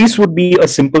 So this would be a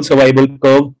simple survival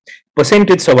curve,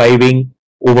 percentage surviving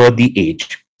over the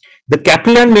age. The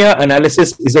Kaplan-Meier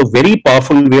analysis is a very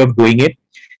powerful way of doing it.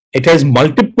 It has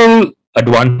multiple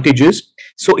advantages.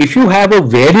 So if you have a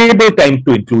variable time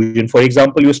to inclusion, for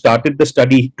example, you started the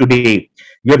study today,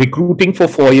 you're recruiting for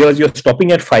 4 years, you're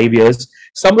stopping at 5 years.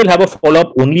 Some will have a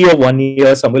follow-up only of 1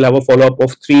 year, some will have a follow-up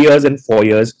of 3 years and 4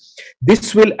 years.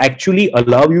 This will actually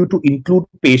allow you to include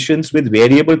patients with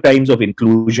variable times of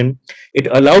inclusion. It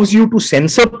allows you to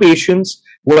censor patients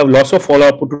who have loss of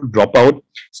follow-up or to drop out.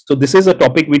 So this is a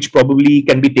topic which probably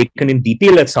can be taken in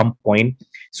detail at some point.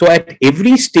 So at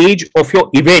every stage of your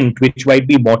event, which might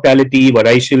be mortality,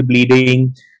 variceal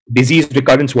bleeding, disease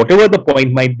recurrence, whatever the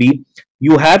point might be,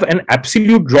 you have an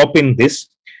absolute drop in this.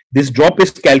 This drop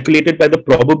is calculated by the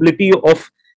probability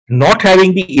of not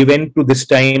having the event to this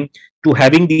time to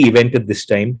having the event at this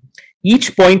time.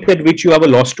 Each point at which you have a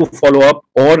loss to follow-up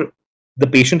or the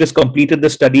patient has completed the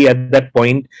study at that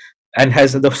point and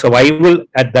has the survival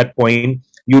at that point,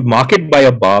 you'd mark it by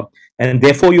a bar, and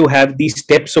therefore you have these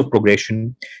steps of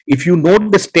progression. If you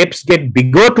note, the steps get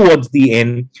bigger towards the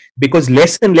end because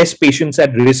less and less patients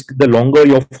at risk the longer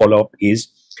your follow-up is,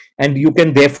 and you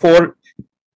can therefore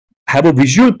have a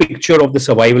visual picture of the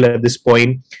survival at this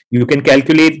point. You can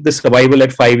calculate the survival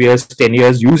at 5 years, 10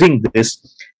 years using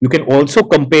this. You can also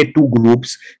compare two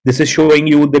groups. This is showing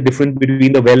you the difference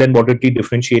between the well and moderately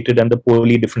differentiated and the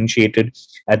poorly differentiated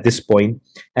at this point.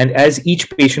 And as each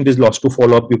patient is lost to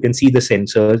follow-up, you can see the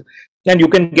sensors and you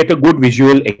can get a good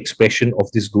visual expression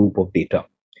of this group of data.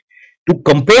 To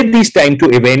compare these time to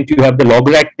event, you have the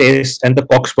log-rank test and the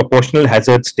Cox proportional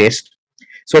hazards test.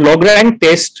 So log-rank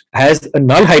test has a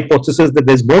null hypothesis that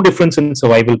there's no difference in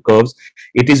survival curves.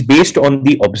 It is based on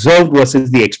the observed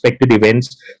versus the expected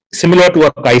events, similar to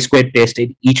a chi-square test at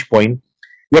each point.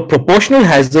 Your proportional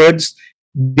hazards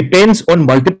depends on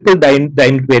multiple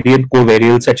variant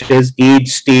covariates such as age,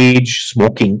 stage,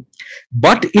 smoking,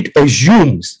 but it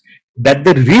assumes that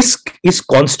the risk is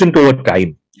constant over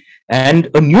time. And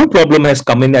a new problem has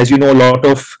come in. As you know, a lot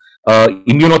of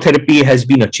immunotherapy has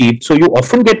been achieved. So you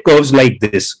often get curves like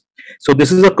this. So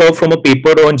this is a curve from a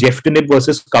paper on geftinib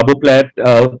versus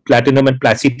carboplatinum and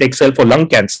placitexel for lung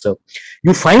cancer.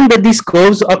 You find that these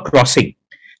curves are crossing.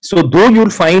 So though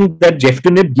you'll find that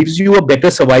geftinib gives you a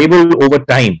better survival over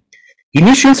time,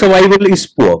 initial survival is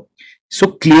poor.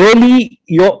 So clearly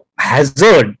your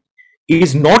hazard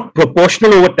is not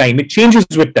proportional over time. It changes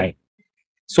with time.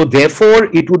 So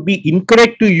therefore, it would be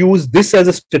incorrect to use this as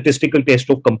a statistical test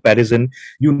of comparison.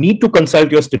 You need to consult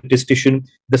your statistician.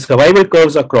 The survival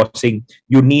curves are crossing.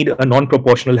 You need a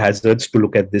non-proportional hazards to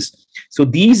look at this. So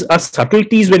these are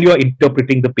subtleties when you are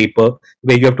interpreting the paper,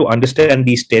 where you have to understand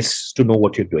these tests to know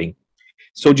what you're doing.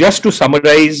 So just to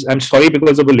summarize, I'm sorry,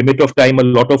 because of the limit of time, a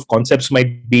lot of concepts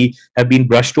have been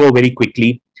brushed over very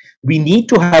quickly. We need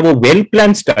to have a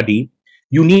well-planned study.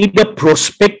 You need a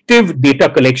prospective data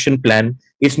collection plan.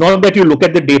 It's not that you look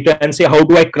at the data and say, how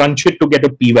do I crunch it to get a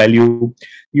p-value?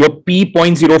 Your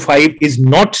p.05 is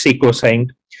not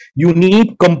sacrosanct. You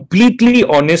need completely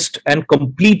honest and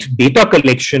complete data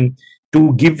collection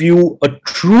to give you a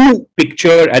true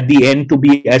picture at the end to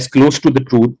be as close to the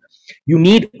truth. You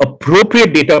need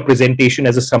appropriate data presentation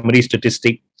as a summary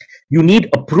statistic. You need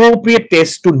appropriate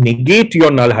tests to negate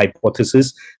your null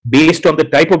hypothesis based on the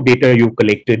type of data you've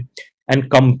collected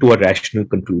and come to a rational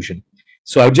conclusion.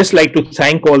 So I would just like to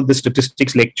thank all the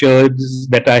statistics lectures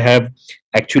that I have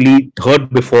actually heard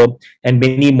before and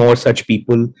many more such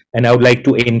people. And I would like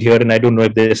to end here, and I don't know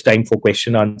if there's time for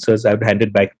question answers. I would hand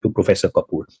it back to Professor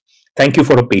Kapoor. Thank you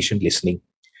for a patient listening.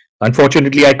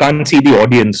 Unfortunately, I can't see the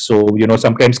audience. So,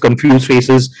 sometimes confused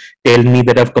faces tell me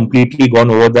that I've completely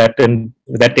gone over that, and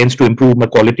that tends to improve my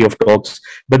quality of talks.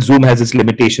 But Zoom has its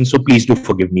limitations, so please do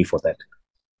forgive me for that.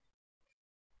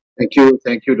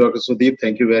 Thank you, Dr. Sudeep.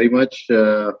 Thank you very much.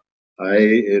 I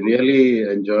really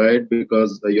enjoyed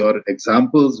because your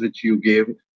examples which you gave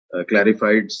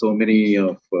clarified so many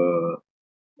of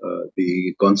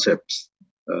the concepts.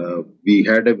 We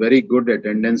had a very good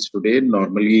attendance today.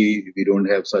 Normally, we don't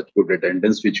have such good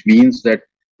attendance, which means that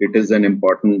it is an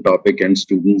important topic and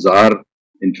students are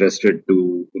interested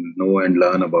to know and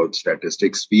learn about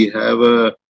statistics. We have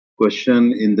a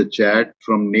question in the chat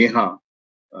from Neha.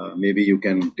 Maybe you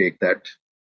can take that.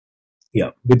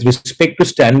 Yeah, with respect to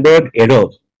standard error.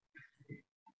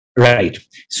 Right.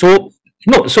 So,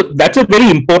 so that's a very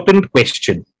important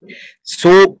question.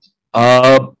 So,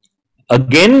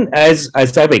 again, as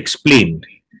I've explained,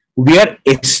 we are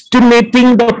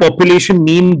estimating the population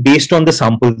mean based on the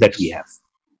sample that we have.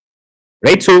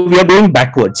 Right? So we are going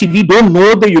backwards. See, we don't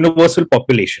know the universal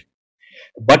population,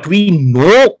 but we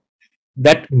know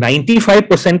that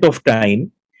 95% of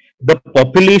time, the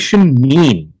population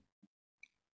mean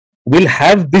will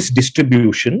have this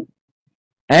distribution,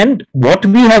 and what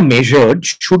we have measured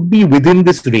should be within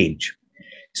this range.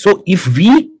 So if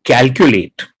we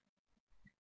calculate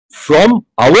from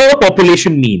our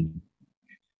population mean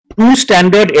 2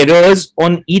 standard errors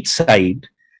on each side,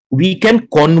 we can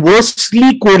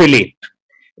conversely correlate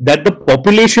that the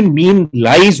population mean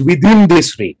lies within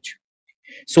this range.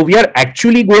 So we are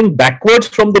actually going backwards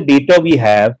from the data we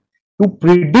have to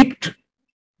predict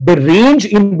the range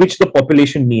in which the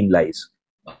population mean lies.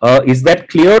 Is that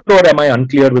clear, or am I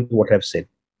unclear with what I've said?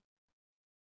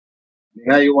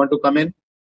 Yeah, you want to come in?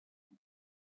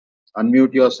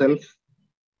 Unmute yourself.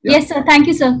 Yeah. Yes, sir. Thank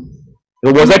you, sir.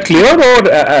 Was that clear,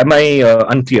 or am I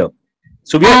unclear?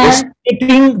 So we are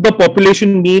estimating the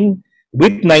population mean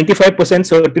with 95%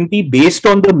 certainty based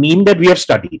on the mean that we have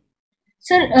studied.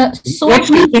 Sir, so it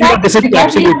means that this is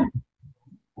absolute.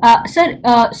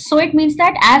 So it means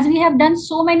that as we have done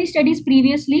so many studies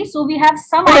previously, so we have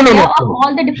some idea of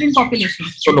all the different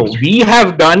populations. So no, we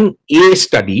have done a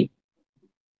study,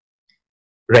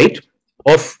 right,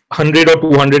 of 100 or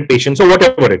 200 patients or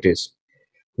whatever it is.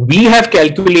 We have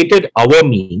calculated our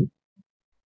mean,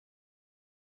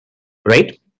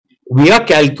 right? We are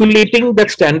calculating that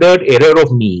standard error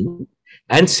of mean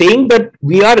and saying that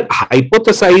we are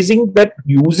hypothesizing that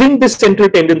using this central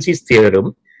tendencies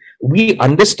theorem, we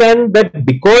understand that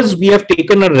because we have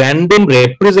taken a random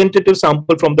representative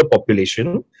sample from the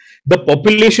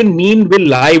population mean will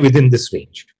lie within this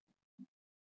range.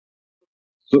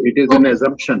 So it is an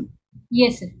assumption.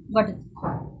 Yes, sir. Got it.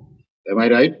 Am I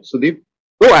right, Sudeep?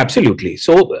 Oh, absolutely.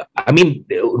 So, I mean,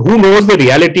 who knows the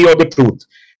reality or the truth?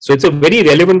 So it's a very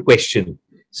relevant question.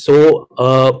 So,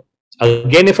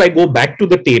 again, if I go back to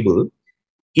the table,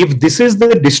 if this is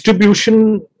the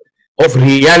distribution of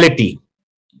reality,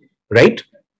 right?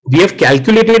 We have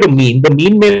calculated a mean. The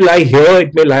mean may lie here,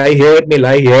 it may lie here, it may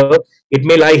lie here, it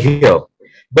may lie here.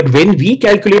 But when we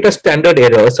calculate a standard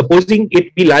error, supposing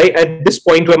it be lie at this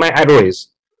point where my arrow is,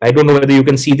 I don't know whether you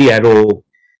can see the arrow,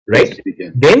 right?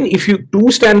 Yes, then if you 2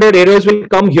 standard errors will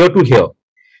come here to here.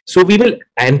 So we will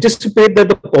anticipate that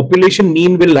the population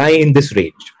mean will lie in this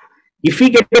range. If we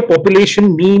get a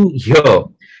population mean here,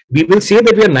 we will say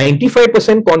that we are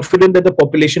 95% confident that the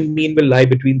population mean will lie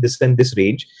between this and this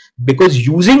range, because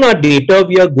using our data,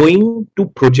 we are going to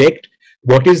project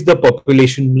what is the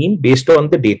population mean based on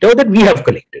the data that we have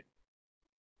collected.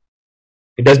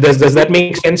 Does that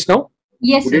make sense now?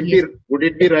 Yes. Would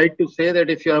it be right to say that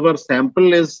if our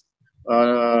sample is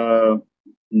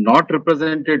not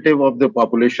representative of the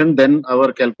population, then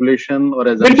our calculation or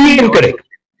assumption will be incorrect?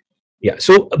 Yeah.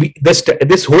 So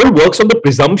this whole works on the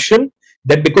presumption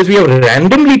that because we have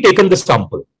randomly taken the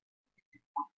sample,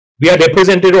 we are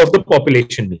representative of the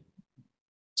population mean.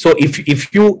 So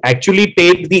if you actually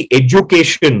take the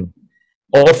education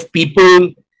of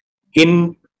people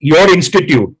in your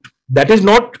institute, that is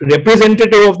not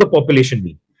representative of the population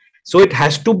mean. So it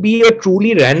has to be a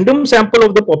truly random sample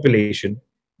of the population.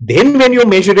 Then when you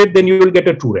measure it, then you will get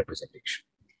a true representation.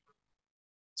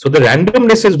 So the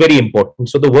randomness is very important.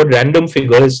 So the word random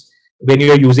figures when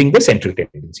you are using the central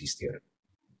tendencies theorem.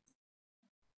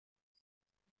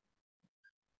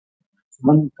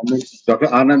 one comment. Dr.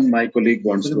 Anand, my colleague,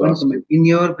 wants to ask you. In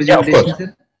your presentation,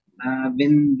 sir,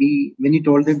 when you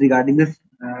told us regarding this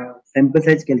sample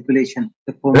size calculation,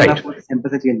 the formula for the sample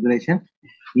size calculation,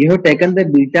 you have taken the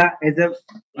beta as a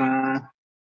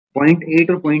 0.8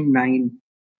 or 0.9.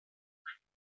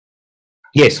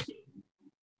 Yes.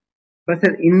 But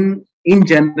sir, in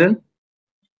general,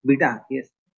 beta, yes.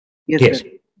 Yes. Sir.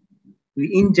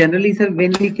 In generally, sir,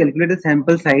 when we calculate the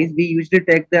sample size, we usually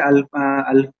take the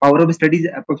power of studies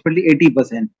approximately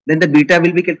 80%. Then the beta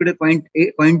will be calculated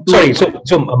 0.8, 0.2. Sorry,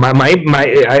 so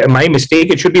my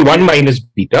mistake. It should be 1 minus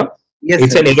beta. Yes,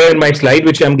 it's sir. an error in my slide,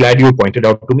 which I'm glad you pointed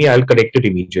out to me. I'll correct it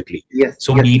immediately. Yes.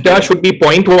 So beta should be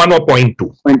 0.1 or 0.2.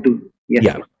 0.2. Yes.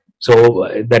 Yeah. So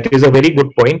that is a very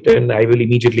good point, and I will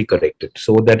immediately correct it.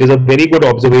 So that is a very good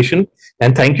observation,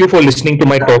 and thank you for listening to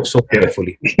my talk so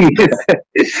carefully. Yes.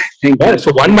 Thank you.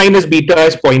 So 1 minus beta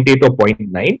is 0.8 or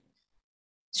 0.9.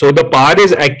 So the par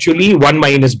is actually 1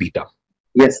 minus beta.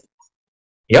 Yes.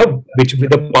 Yeah, which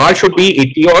the par should be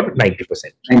 80 or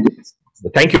 90%. 90%.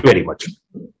 Thank you very much.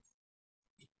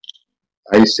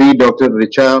 I see Dr.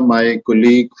 Richa, my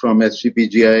colleague from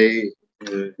SGPGI,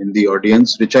 in the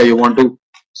audience. Richa, you want to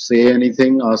say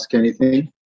anything, ask anything?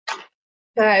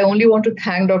 I only want to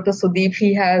thank Dr. Sudeep.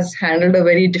 He has handled a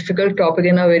very difficult topic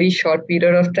in a very short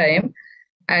period of time,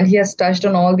 and he has touched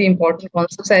on all the important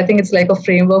concepts. I think it's like a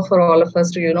framework for all of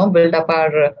us to, build up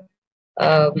our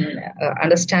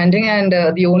understanding. And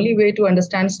the only way to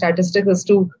understand statistics is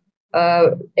to,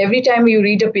 every time you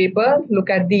read a paper, look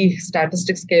at the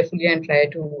statistics carefully and try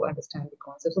to understand the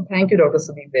concept. So thank you, Dr.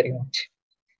 Sudeep, very much.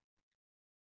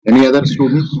 Any other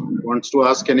students wants to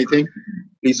ask anything?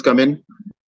 Please come in.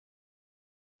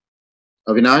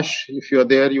 Avinash, if you are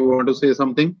there, you want to say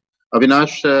something?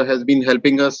 Avinash has been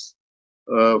helping us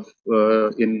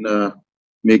in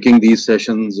making these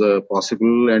sessions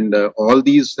possible, and all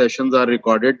these sessions are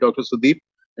recorded, Dr. Sudeep,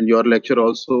 and your lecture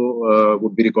also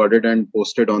would be recorded and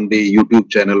posted on the YouTube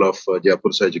channel of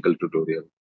Jaipur Surgical Tutorial.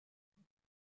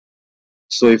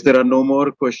 So if there are no more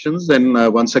questions, then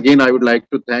once again, I would like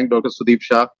to thank Dr. Sudeep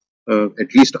Shah.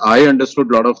 At least I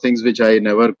understood a lot of things which I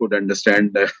never could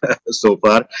understand so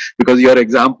far, because your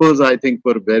examples, I think,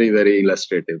 were very, very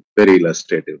illustrative, very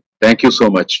illustrative. Thank you so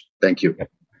much. Thank you.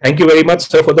 Thank you very much,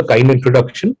 sir, for the kind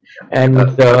introduction. And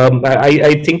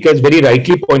I think, as very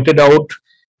rightly pointed out,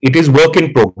 it is work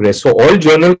in progress. So all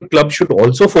journal clubs should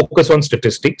also focus on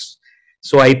statistics.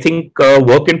 So I think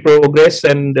work in progress,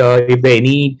 and if there are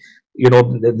any,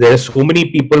 there are so many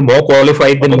people more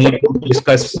qualified than me to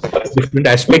discuss different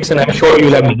aspects, and I'm sure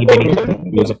you'll have many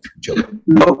videos of future.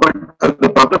 No, but the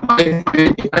problem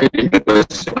I didn't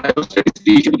request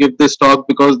biostatistics should give this talk,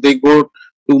 because they go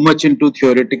too much into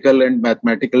theoretical and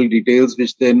mathematical details,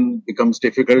 which then becomes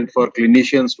difficult for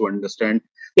clinicians to understand.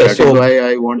 Yes, that is why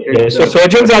I wanted. Yes, so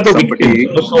surgeons are the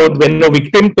victim. So when the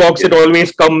victim talks, it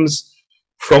always comes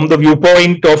from the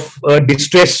viewpoint of a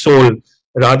distressed soul,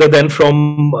 rather than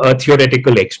from a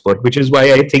theoretical expert, which is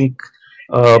why I think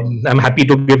I'm happy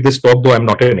to give this talk, though I'm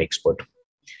not an expert.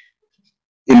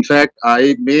 In fact,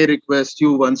 I may request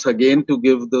you once again to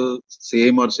give the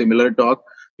same or similar talk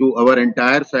to our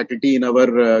entire faculty in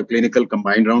our clinical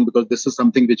combined round, because this is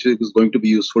something which is going to be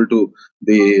useful to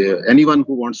anyone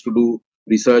who wants to do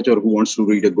research or who wants to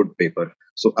read a good paper.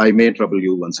 So I may trouble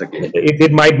you once again.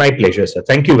 It my pleasure, sir.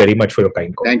 Thank you very much for your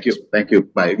kind comments. Thank you. Thank you.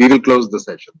 Bye. We will close the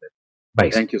session then. Bye.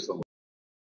 Thank you so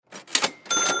much.